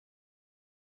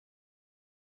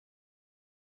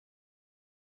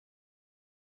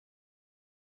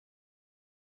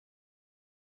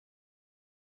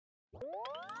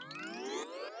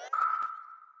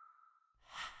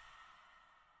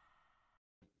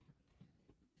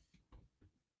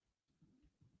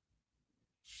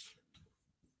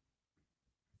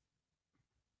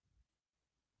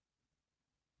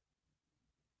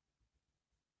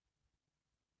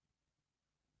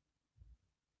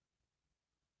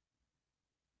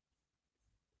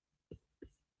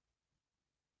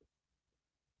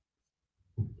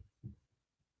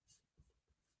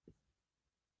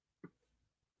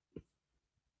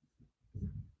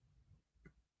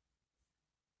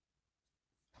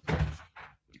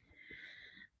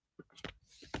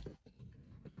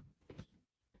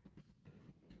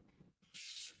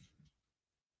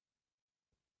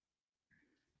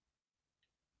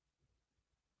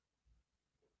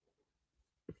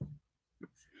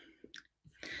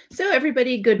So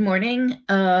everybody, good morning,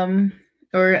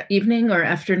 or evening or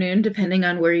afternoon, depending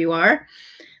on where you are.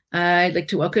 I'd like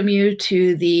to welcome you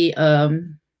to the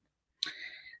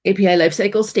API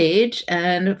Lifecycle stage.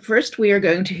 And first we are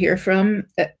going to hear from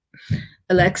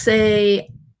Aleksei,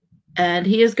 and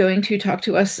he is going to talk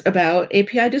to us about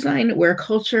API design, where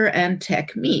culture and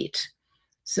tech meet.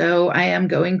 So I am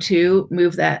going to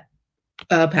move that,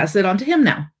 pass it on to him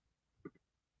now.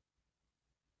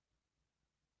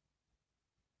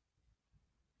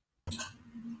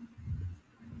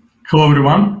 Hello,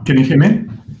 everyone. Can you hear me?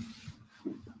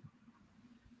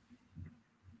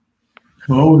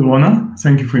 Hello, Luana.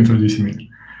 Thank you for introducing me.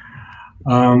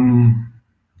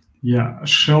 Yeah,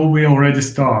 shall we already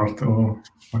start? Oh,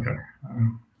 okay.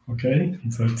 Okay,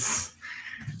 that's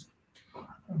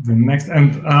the next.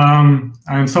 And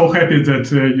I'm so happy that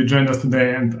you joined us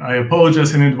today. And I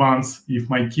apologize in advance if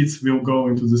my kids will go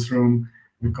into this room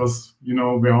because, you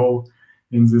know, we're all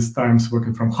in these times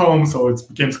working from home. So it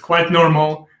becomes quite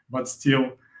normal. But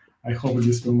still, I hope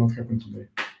this will not happen today.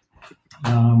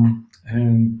 Let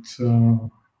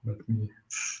me.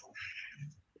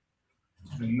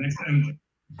 The next end.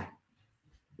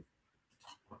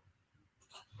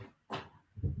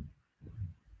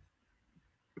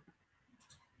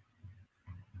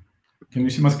 Can you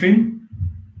see my screen?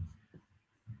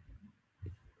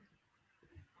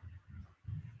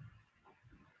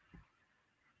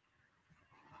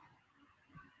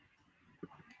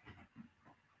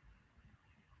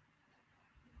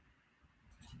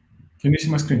 Can you see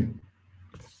my screen?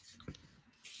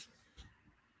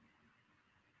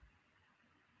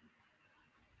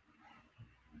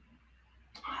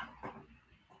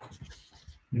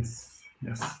 Yes,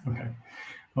 okay.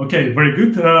 Okay, very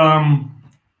good.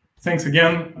 Thanks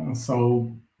again.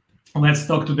 So let's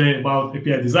talk today about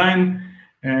API design,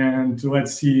 and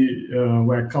let's see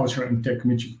where culture and tech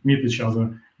meet each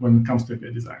other when it comes to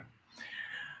API design.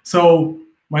 So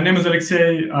my name is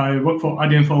Aleksei. I work for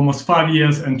Adyen for almost 5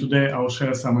 years, and today I'll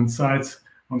share some insights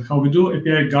on how we do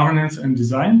API governance and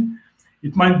design.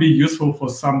 It might be useful for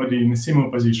somebody in a similar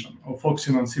position or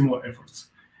focusing on similar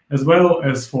efforts, as well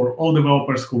as for all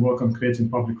developers who work on creating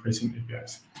public-facing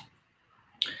APIs.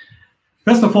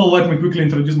 First of all, let me quickly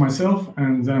introduce myself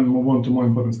and then move on to more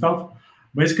important stuff.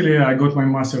 Basically, I got my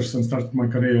master's and started my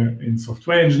career in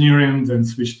software engineering, then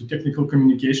switched to technical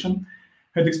communication.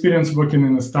 Had experience working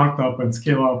in a startup and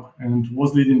scale-up, and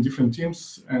was leading different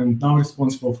teams, and now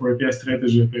responsible for API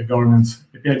strategy, API governance,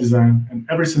 API design, and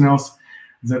everything else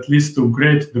that leads to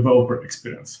great developer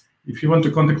experience. If you want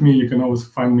to contact me, you can always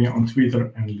find me on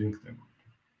Twitter and LinkedIn.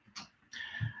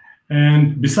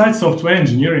 And besides software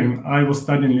engineering, I was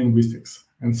studying linguistics.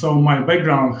 And so my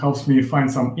background helps me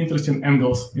find some interesting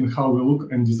angles in how we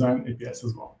look and design APIs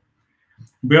as well.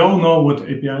 We all know what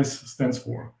APIs stands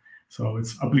for. So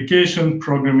it's application,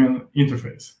 programming,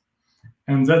 interface.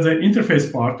 And that's the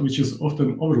interface part, which is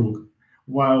often overlooked,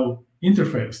 while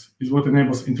interface is what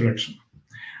enables interaction.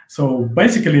 So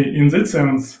basically, in that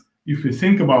sense, if we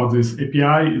think about this,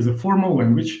 API is a formal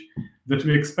language that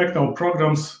we expect our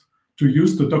programs to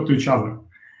use to talk to each other.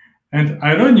 And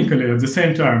ironically, at the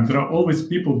same time, there are always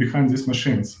people behind these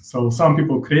machines. So some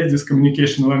people create this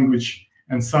communication language,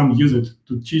 and some use it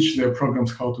to teach their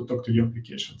programs how to talk to your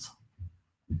applications.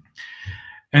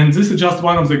 And this is just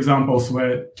one of the examples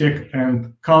where tech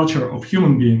and culture of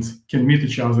human beings can meet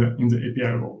each other in the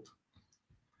API world.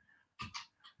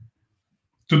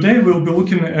 Today, we'll be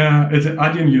looking at the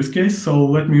Adyen use case. So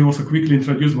let me also quickly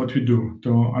introduce what we do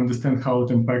to understand how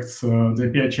it impacts the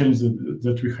API challenges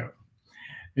that we have.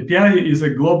 API is a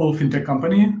global fintech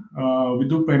company. We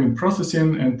do payment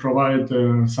processing and provide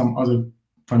some other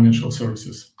financial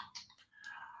services.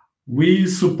 We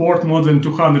support more than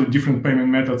 200 different payment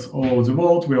methods all over the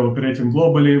world. We are operating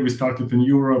globally. We started in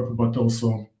Europe, but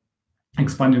also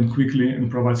expanding quickly and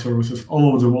provide services all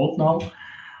over the world now.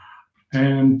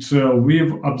 And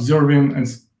we've observing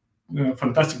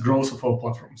fantastic growth of our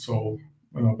platform. So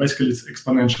basically, it's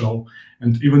exponential.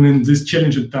 And even in these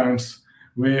challenging times,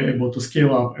 we're able to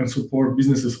scale up and support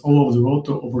businesses all over the world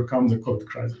to overcome the COVID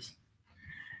crisis.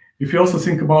 If you also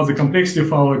think about the complexity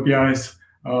of our APIs,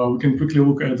 we can quickly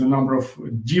look at the number of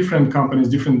different companies,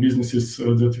 different businesses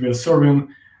that we are serving.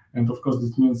 And of course,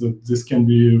 this means that this can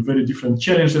be very different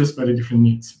challenges, very different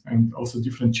needs, and also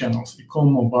different channels,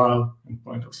 e-com, mobile, and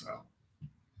point of sale.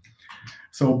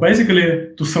 So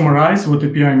basically, to summarize what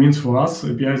API means for us,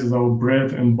 APIs is our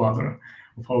bread and butter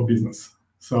of our business.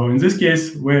 So in this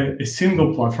case, we're a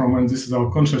single platform, and this is our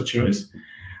conscious choice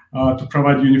to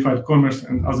provide unified commerce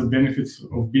and other benefits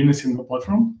of being a single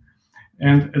platform.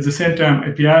 And at the same time,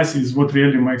 APIs is what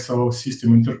really makes our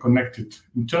system interconnected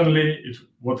internally. It's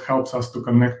what helps us to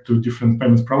connect to different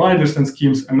payments providers and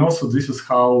schemes. And also this is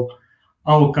how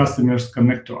our customers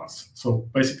connect to us. So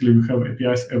basically we have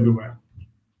APIs everywhere.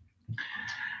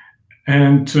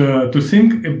 And to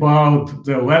think about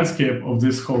the landscape of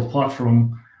this whole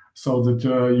platform so that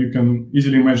you can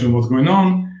easily imagine what's going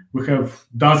on, we have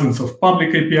dozens of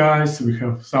public APIs, we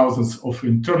have thousands of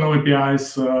internal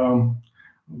APIs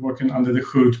working under the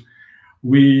hood.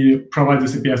 We provide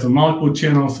these APIs on multiple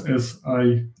channels. As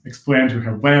I explained, we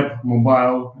have web,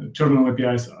 mobile, terminal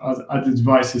APIs, other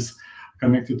devices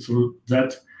connected through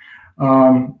that.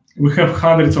 We have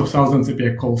hundreds of thousands of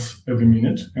API calls every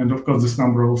minute. And of course, this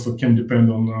number also can depend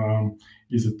on,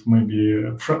 is it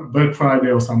maybe Black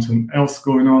Friday or something else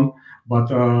going on, but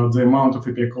the amount of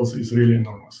API calls is really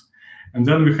enormous. And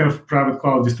then we have private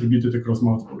cloud distributed across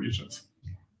multiple regions.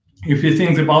 If you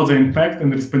think about the impact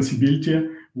and responsibility,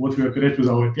 what we operate with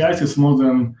our APIs is more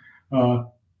than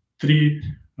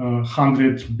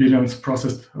 300 billion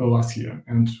processed last year,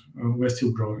 and we're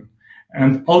still growing.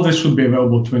 And all this should be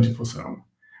available 24/7.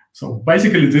 So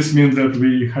basically, this means that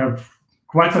we have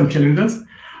quite some challenges,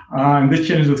 and these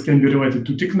challenges can be related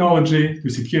to technology, to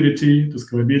security, to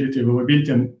scalability,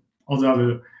 availability, and all the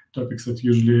other topics that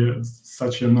usually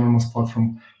such an enormous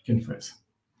platform can face.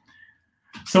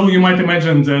 So you might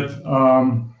imagine that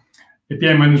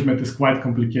API management is quite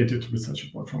complicated with such a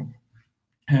platform.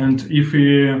 And if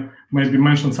we maybe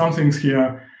mention some things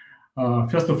here,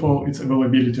 first of all, it's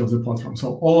availability of the platform.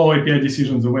 So all our API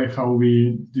decisions, the way how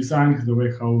we design, the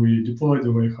way how we deploy,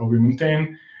 the way how we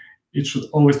maintain, it should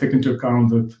always take into account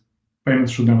that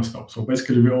payments should never stop. So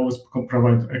basically, we always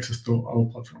provide access to our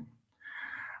platform.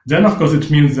 Then, of course, it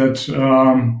means that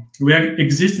we are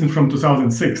existing from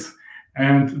 2006,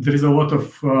 and there is a lot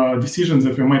of decisions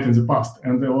that we made in the past,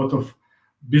 and a lot of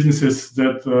businesses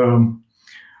that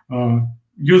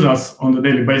use us on a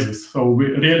daily basis. So we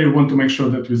really want to make sure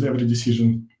that with every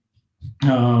decision,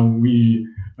 we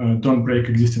don't break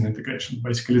existing integration.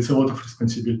 Basically, it's a lot of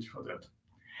responsibility for that.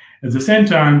 At the same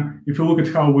time, if you look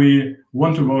at how we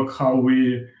want to work, how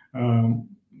we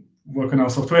work in our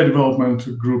software development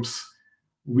groups,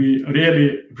 we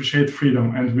really appreciate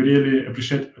freedom, and we really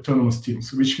appreciate autonomous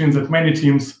teams, which means that many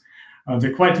teams,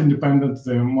 they're quite independent,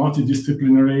 they're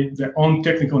multidisciplinary, they own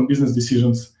technical and business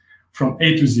decisions from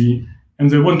A to Z, and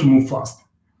they want to move fast.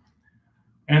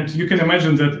 And you can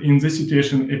imagine that in this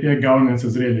situation, API governance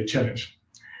is really a challenge.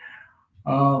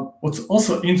 What's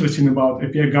also interesting about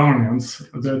API governance,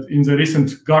 that in the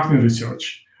recent Gartner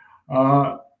research,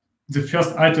 the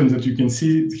first item that you can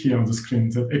see here on the screen,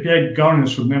 that API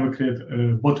governance should never create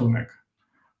a bottleneck.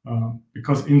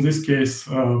 Because in this case,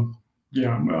 a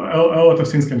lot of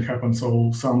things can happen.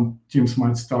 So some teams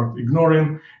might start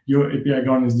ignoring your API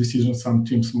governance decisions. Some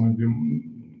teams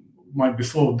might be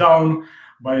slowed down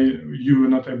by you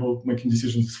not able making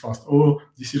decisions fast, or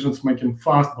decisions making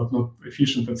fast but not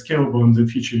efficient and scalable. In the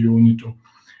future, you will need to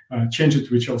change it,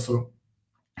 which also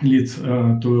leads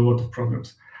to a lot of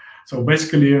problems. So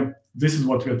basically, this is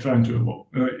what we are trying to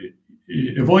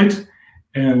avoid.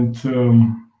 And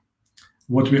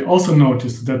what we also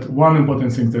noticed, that one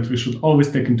important thing that we should always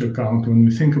take into account when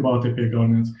we think about API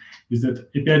governance is that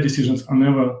API decisions are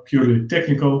never purely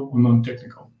technical or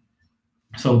non-technical.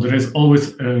 So there is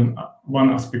always one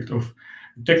aspect of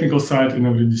the technical side in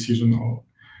every decision or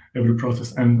every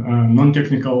process, and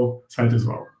non-technical side as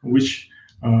well, which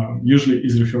usually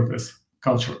is referred as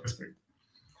cultural aspect.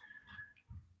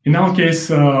 In our case,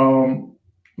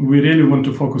 we really want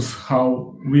to focus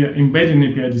how we are embedding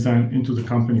API design into the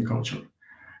company culture.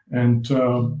 And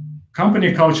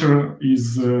company culture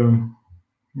is,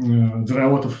 there are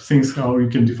a lot of things how you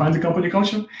can define the company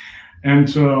culture. And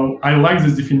I like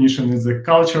this definition, is the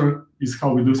culture is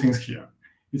how we do things here.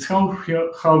 It's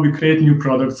how we create new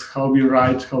products, how we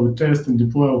write, how we test and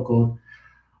deploy our code,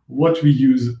 what we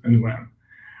use and when.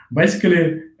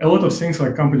 Basically, a lot of things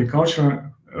like company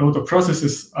culture, a lot of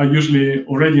processes are usually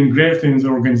already engraved in the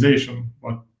organization,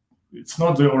 but it's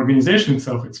not the organization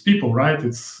itself, it's people, right?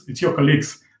 It's your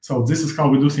colleagues. So this is how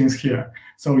we do things here.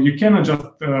 So you cannot just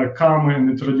come and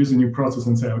introduce a new process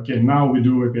and say, okay, now we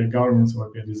do API governance or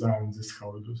API design, this is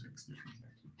how we do things differently.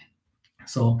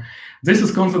 So this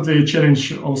is constantly a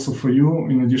challenge also for you,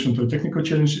 in addition to a technical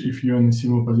challenge if you're in a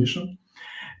similar position.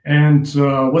 And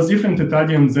what's different at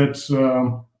Adyen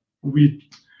that we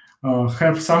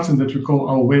have something that we call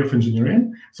our way of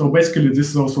engineering. So basically, this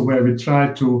is also where we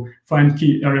try to find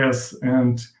key areas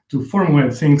and to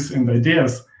formulate things and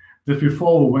ideas that we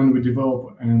follow when we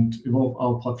develop and evolve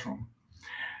our platform.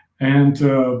 And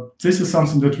this is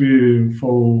something that we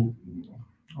follow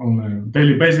on a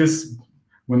daily basis,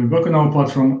 when we work on our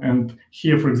platform. And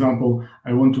here, for example,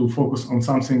 I want to focus on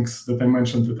some things that I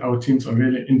mentioned, that our teams are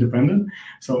really independent.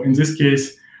 So in this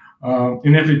case,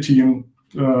 in every team,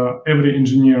 every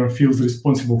engineer feels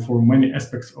responsible for many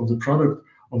aspects of the product,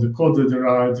 of the code that they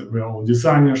write. We're all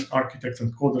designers, architects,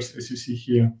 and coders, as you see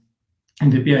here.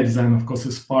 And API design, of course,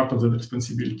 is part of that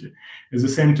responsibility. At the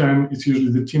same time, it's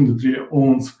usually the team that really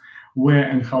owns where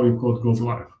and how your code goes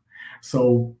live.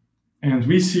 So, and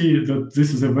we see that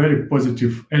this is a very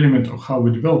positive element of how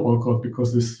we develop our code,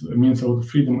 because this means a lot of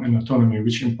freedom and autonomy,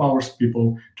 which empowers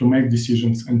people to make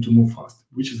decisions and to move fast,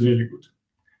 which is really good.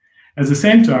 At the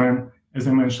same time, as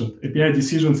I mentioned, API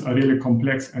decisions are really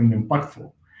complex and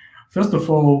impactful. First of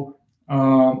all,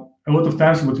 a lot of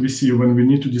times what we see when we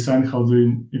need to design how the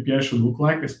API should look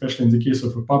like, especially in the case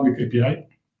of a public API,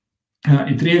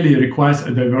 it really requires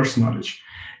a diverse knowledge.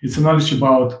 It's a knowledge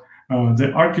about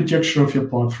the architecture of your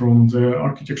platform, the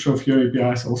architecture of your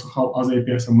APIs, also how other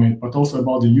APIs are made, but also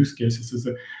about the use cases. It's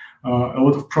a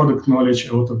lot of product knowledge,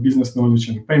 a lot of business knowledge,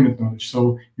 and payment knowledge.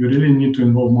 So you really need to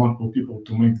involve multiple people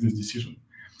to make this decision.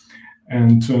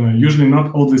 And usually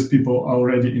not all these people are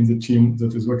already in the team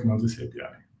that is working on this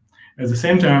API. At the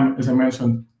same time, as I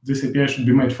mentioned, this API should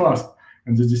be made fast,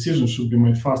 and the decision should be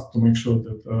made fast to make sure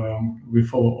that we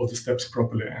follow all the steps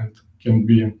properly and can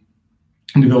be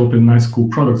developing nice, cool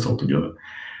products altogether.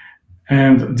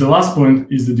 And the last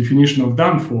point is the definition of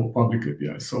done for public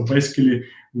APIs. So basically,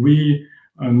 we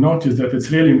notice that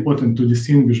it's really important to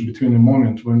distinguish between a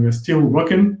moment when we're still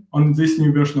working on this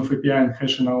new version of API and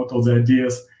hashing out all the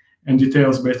ideas and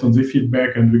details based on the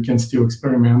feedback, and we can still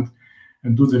experiment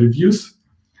and do the reviews,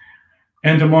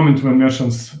 and the moment when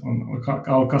merchants,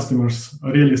 our customers,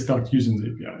 really start using the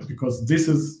API, because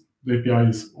the API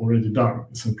is already done.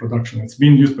 It's in production. It's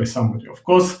being used by somebody. Of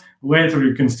course, later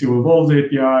you can still evolve the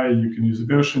API. You can use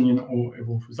versioning or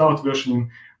evolve without versioning.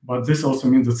 But this also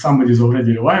means that somebody is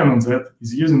already relying on that,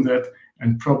 is using that,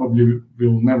 and probably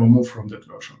will never move from that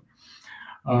version.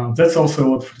 That's also a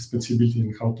lot of responsibility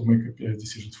in how to make API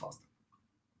decisions fast.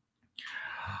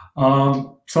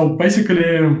 So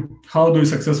basically, how do you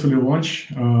successfully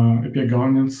launch API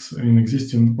governance in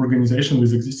existing organization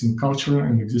with existing culture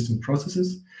and existing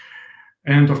processes?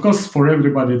 And of course, for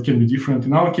everybody, it can be different.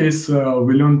 In our case,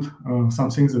 we learned some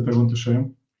things that I want to share.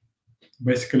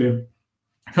 Basically,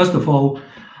 first of all,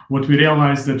 what we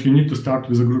realized that you need to start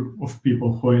with a group of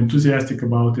people who are enthusiastic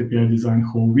about API design,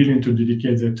 who are willing to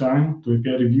dedicate their time to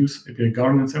API reviews, API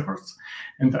governance efforts.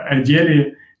 And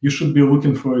ideally, you should be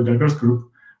looking for a diverse group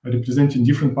representing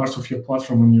different parts of your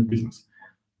platform and your business.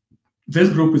 This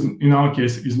group, in our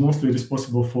case, is mostly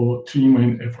responsible for three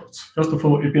main efforts. First of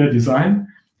all, API design,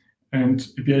 and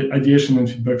API ideation and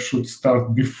feedback should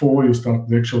start before you start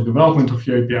the actual development of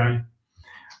your API.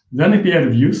 Then API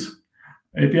reviews.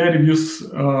 API reviews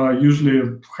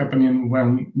usually happening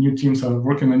when new teams are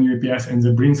working on new APIs and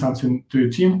they bring something to your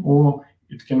team, or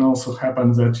it can also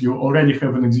happen that you already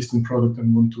have an existing product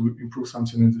and want to improve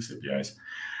something in these APIs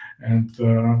and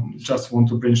just want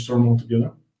to brainstorm all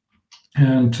together.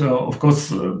 And of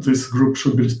course, this group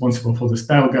should be responsible for the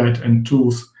style guide and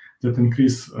tools that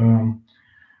increase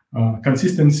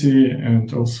consistency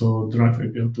and also drive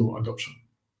API tool adoption.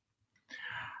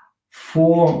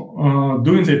 For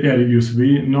doing the API reviews,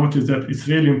 we noticed that it's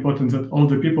really important that all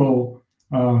the people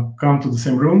come to the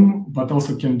same room, but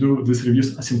also can do these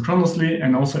reviews asynchronously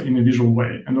and also in a visual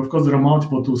way. And of course, there are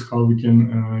multiple tools how we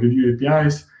can review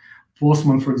APIs.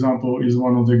 Postman, for example, is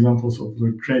one of the examples of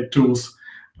the great tools.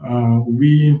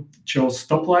 We chose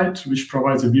Stoplight, which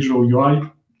provides a visual UI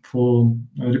for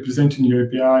representing your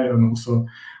API, and also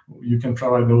you can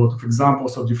provide a lot of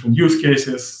examples of different use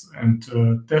cases and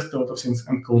test a lot of things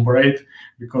and collaborate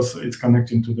because it's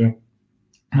connecting to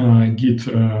the Git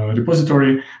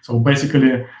repository. So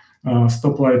basically,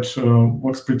 Stoplight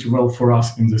works pretty well for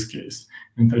us in this case.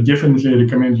 And I definitely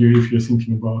recommend you, if you're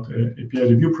thinking about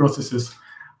API review processes,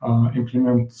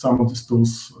 implement some of these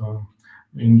tools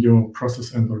in your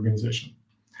process and organization.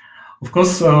 Of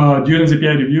course, during the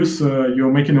API reviews,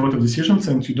 you're making a lot of decisions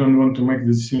and you don't want to make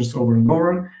the decisions over and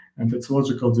over. And it's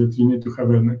logical that you need to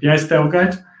have an API style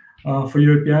guide for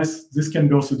your APIs. This can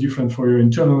be also different for your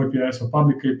internal APIs or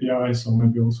public APIs, or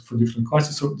maybe also for different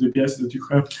classes of the APIs that you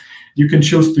have. You can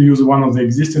choose to use one of the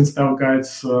existing style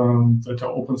guides that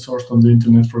are open sourced on the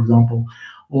internet, for example,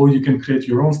 or you can create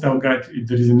your own style guide if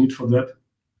there is a need for that.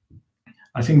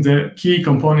 I think the key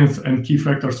components and key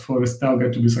factors for a style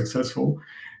guide to be successful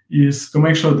is to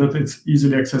make sure that it's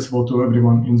easily accessible to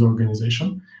everyone in the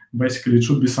organization. Basically, it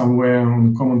should be somewhere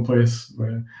on a common place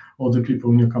where all the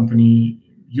people in your company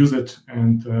use it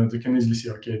and they can easily see,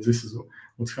 okay, this is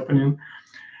what's happening.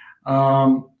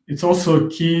 it's also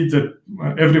key that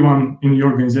everyone in your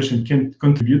organization can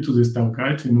contribute to the style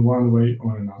guide in one way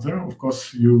or another. Of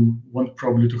course, you want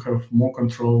probably to have more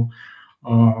control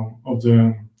of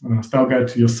the style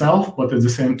guide yourself, but at the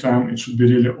same time, it should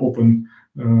be really open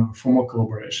for more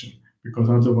collaboration, because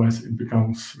otherwise it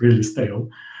becomes really stale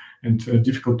and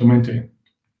difficult to maintain.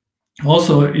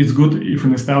 Also, it's good if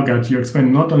in a style guide you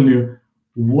explain not only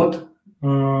what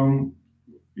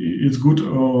is good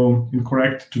or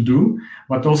incorrect to do,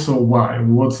 but also why.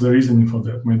 What's the reasoning for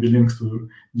that? Maybe links to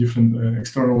different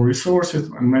external resources,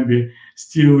 and maybe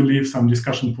still leave some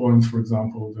discussion points, for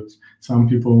example, that some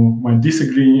people might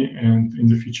disagree and in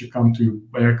the future come to you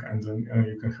back, and then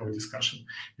you can have a discussion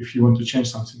if you want to change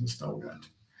something in the style guide.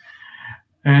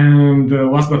 And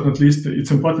last but not least,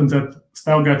 it's important that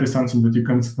style guide is something that you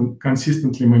can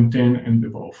consistently maintain and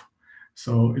evolve.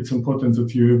 So it's important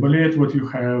that you evaluate what you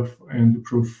have and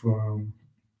improve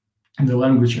the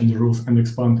language and the rules and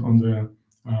expand on the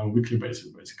weekly basis,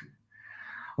 basically.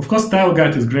 Of course, style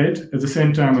guide is great. At the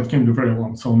same time, it can be very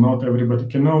long. So not everybody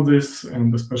can know this,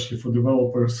 and especially for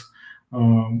developers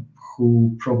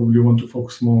who probably want to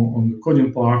focus more on the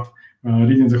coding part,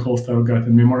 reading the whole style guide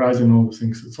and memorizing all the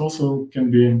things, it also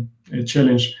can be a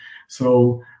challenge.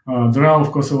 So there are,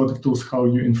 of course, a lot of tools how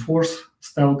you enforce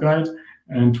style guide.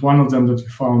 And one of them that we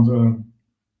found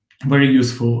very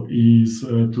useful is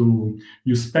to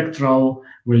use Spectral,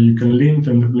 where you can lint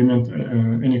and implement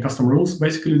any custom rules,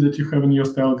 basically, that you have in your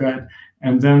style guide.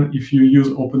 And then if you use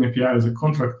OpenAPI as a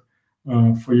contract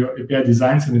for your API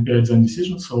designs and API design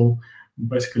decisions, so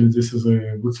basically this is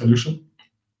a good solution.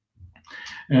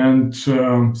 And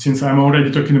since I'm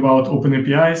already talking about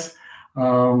OpenAPIs,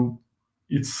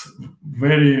 it's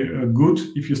very good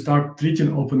if you start treating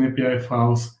OpenAPI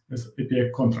files as API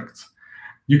contracts.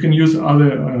 You can use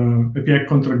other API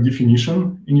contract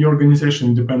definition in your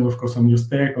organization, depending, of course, on your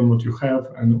stack, on what you have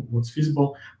and what's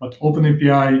feasible. But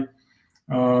OpenAPI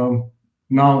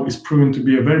now is proven to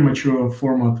be a very mature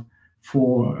format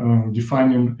for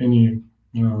defining any,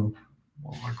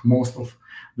 like most of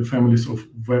the families of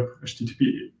web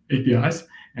HTTP APIs.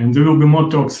 And there will be more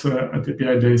talks at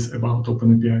Apidays about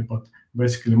OpenAPI, but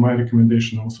basically my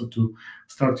recommendation also to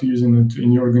start using it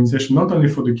in your organization, not only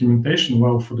for documentation,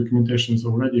 well, for documentation is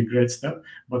already a great step,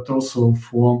 but also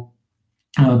for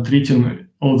treating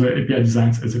all the API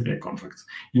designs as API contracts.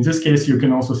 In this case, you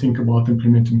can also think about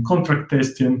implementing contract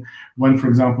testing, when, for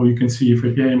example, you can see if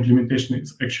API implementation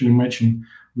is actually matching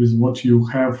with what you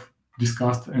have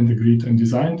discussed and agreed and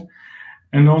designed.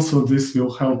 And also this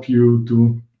will help you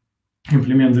to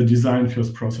implement the design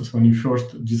first process, when you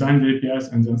first design the APIs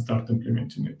and then start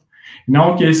implementing it. In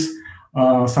our case,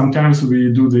 sometimes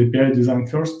we do the API design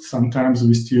first, sometimes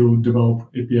we still develop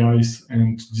APIs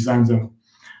and design them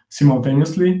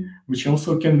simultaneously, which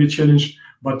also can be a challenge,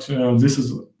 but this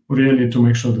is really to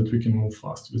make sure that we can move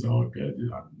fast with our API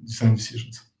design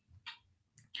decisions.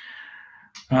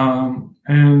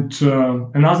 And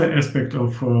another aspect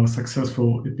of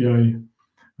successful API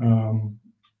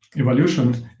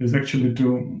evolution is actually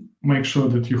to make sure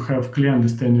that you have clear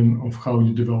understanding of how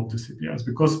you develop these APIs,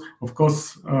 because, of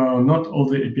course, not all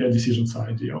the API decisions are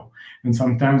ideal. And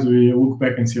sometimes we look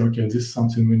back and say, okay, this is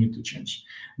something we need to change.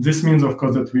 This means, of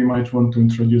course, that we might want to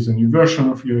introduce a new version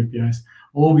of your APIs,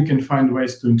 or we can find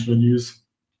ways to introduce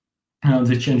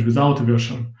the change without a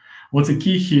version. What's the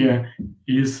key here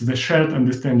is the shared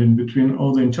understanding between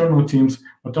all the internal teams,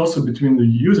 but also between the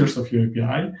users of your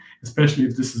API, especially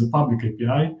if this is a public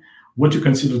API, what you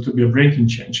consider to be a breaking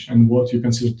change and what you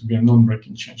consider to be a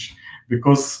non-breaking change.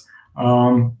 Because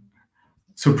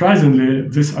surprisingly,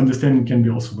 this understanding can be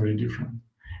also very different.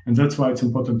 And that's why it's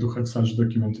important to have such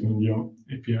document in your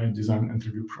API design and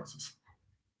review process.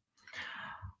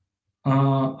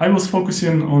 I was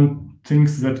focusing on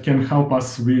things that can help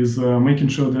us with making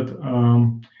sure that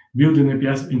building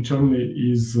APIs internally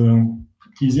is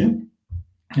easy,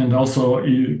 and also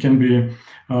it can be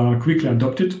quickly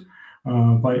adopted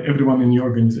by everyone in your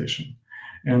organization.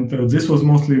 And this was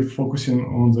mostly focusing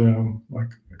on the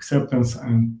acceptance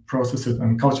and processes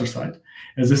and culture side.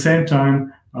 At the same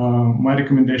time, my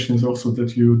recommendation is also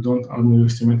that you don't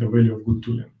underestimate the value of good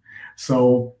tooling.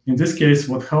 So in this case,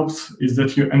 what helps is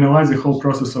that you analyze the whole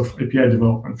process of API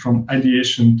development, from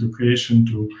ideation to creation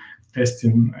to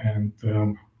testing and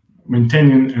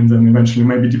maintaining, and then eventually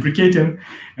maybe deprecating,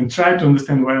 and try to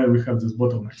understand why we have these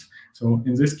bottlenecks. So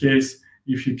in this case,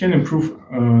 if you can improve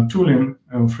tooling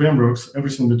frameworks,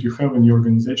 everything that you have in your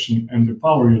organization, and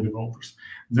empower your developers,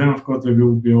 then of course they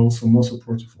will be also more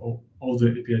supportive of all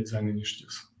the API design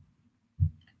initiatives.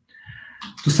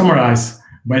 To summarize,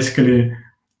 basically,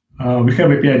 we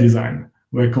have API design.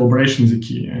 where collaboration is the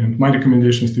key. And my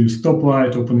recommendation is to use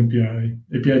Stoplight, OpenAPI,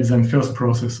 API design first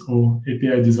process, or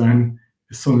API design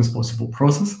as soon as possible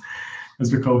process,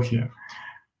 as we call here.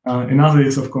 Another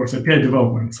is, of course, API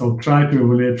development. So try to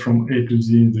evaluate from A to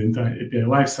Z the entire API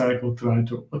lifecycle, try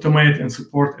to automate and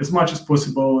support as much as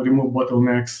possible, remove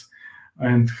bottlenecks,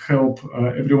 and help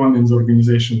everyone in the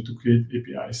organization to create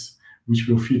APIs which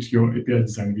will fit your API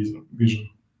design vision.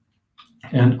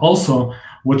 And also,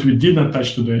 what we did not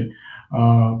touch today,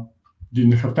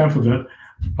 didn't have time for that,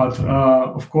 but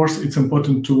of course, it's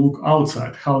important to look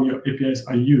outside how your APIs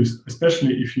are used,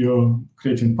 especially if you're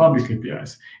creating public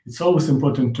APIs. It's always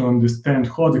important to understand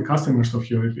who are the customers of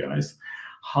your APIs,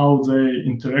 how they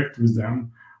interact with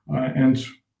them, and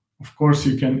of course,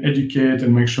 you can educate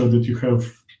and make sure that you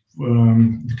have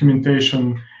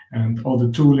documentation and all the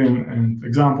tooling and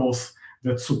examples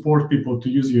that support people to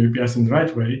use your APIs in the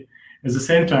right way. At the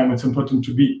same time, it's important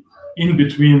to be in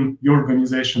between your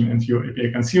organization and your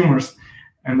API consumers,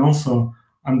 and also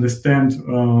understand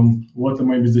what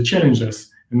may be the challenges,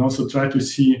 and also try to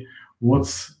see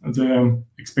what's the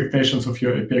expectations of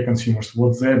your API consumers,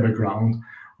 what's their background,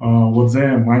 what's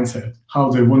their mindset, how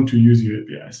they want to use your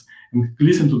APIs, and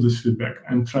listen to this feedback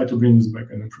and try to bring this back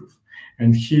and improve.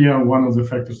 And here, one of the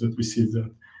factors that we see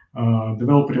that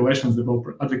developer relations,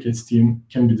 developer advocates team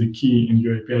can be the key in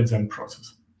your API design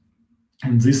process.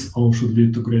 And this all should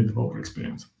lead to great developer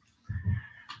experience.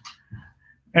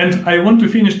 And I want to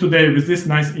finish today with this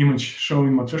nice image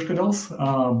showing Matryoshka dolls.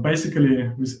 Basically,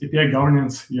 with API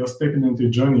governance, you're stepping into a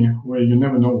journey where you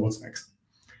never know what's next.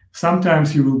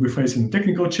 Sometimes you will be facing a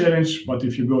technical challenge, but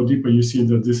if you go deeper, you see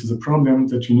that this is a problem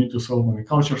that you need to solve on the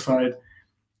culture side.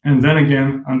 And then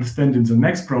again, understanding the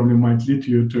next problem might lead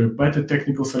you to a better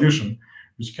technical solution,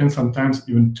 which can sometimes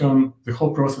even turn the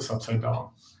whole process upside down.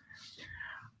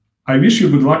 I wish you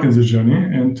good luck in this journey,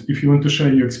 and if you want to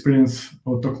share your experience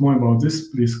or talk more about this,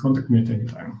 please contact me at any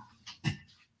time.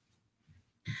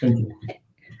 Thank you.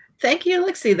 Thank you,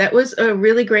 Aleksei. That was a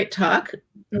really great talk.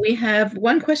 We have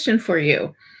one question for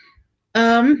you.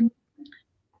 In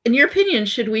your opinion,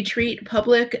 should we treat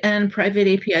public and private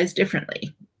APIs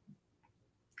differently?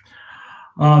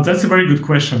 That's a very good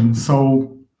question.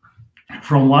 So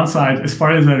from one side, as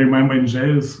far as I remember in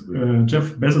Jeff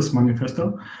Bezos'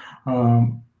 manifesto,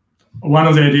 one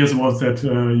of the ideas was that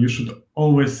you should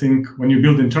always think, when you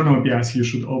build internal APIs, you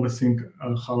should always think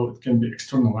how it can be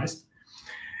externalized.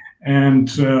 And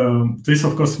this,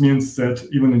 of course, means that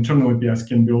even internal APIs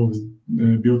can be always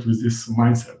built with this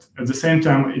mindset. At the same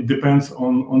time, it depends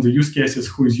on the use cases,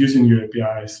 who is using your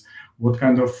APIs, what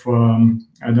kind of,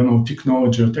 I don't know,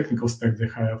 technology or technical stack they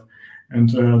have. And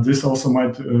this also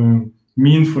might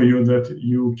mean for you that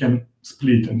you can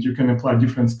split and you can apply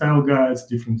different style guides,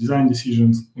 different design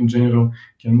decisions in general,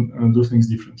 can do things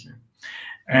differently.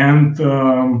 And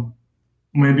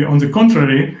maybe on the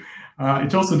contrary,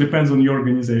 it also depends on your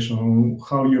organization, on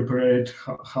how you operate,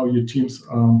 how your teams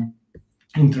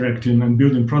interacting and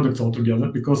building products all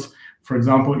together. Because, for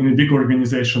example, in a big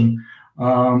organization,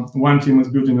 one team is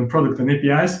building a product and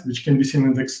APIs, which can be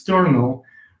seen as external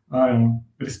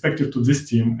respective to this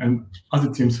team, and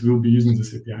other teams will be using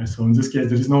this API. So in this case,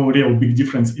 there is no real big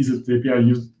difference. Is it the API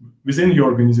used within your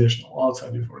organization or outside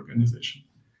of your organization?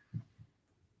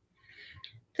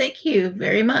 Thank you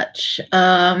very much.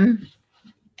 And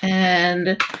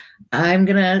I'm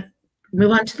going to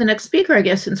move on to the next speaker, I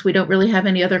guess, since we don't really have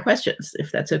any other questions,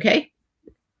 if that's okay.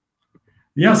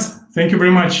 Yes, thank you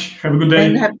very much. Have a good day.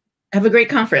 And have a great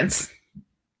conference.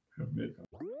 Have a great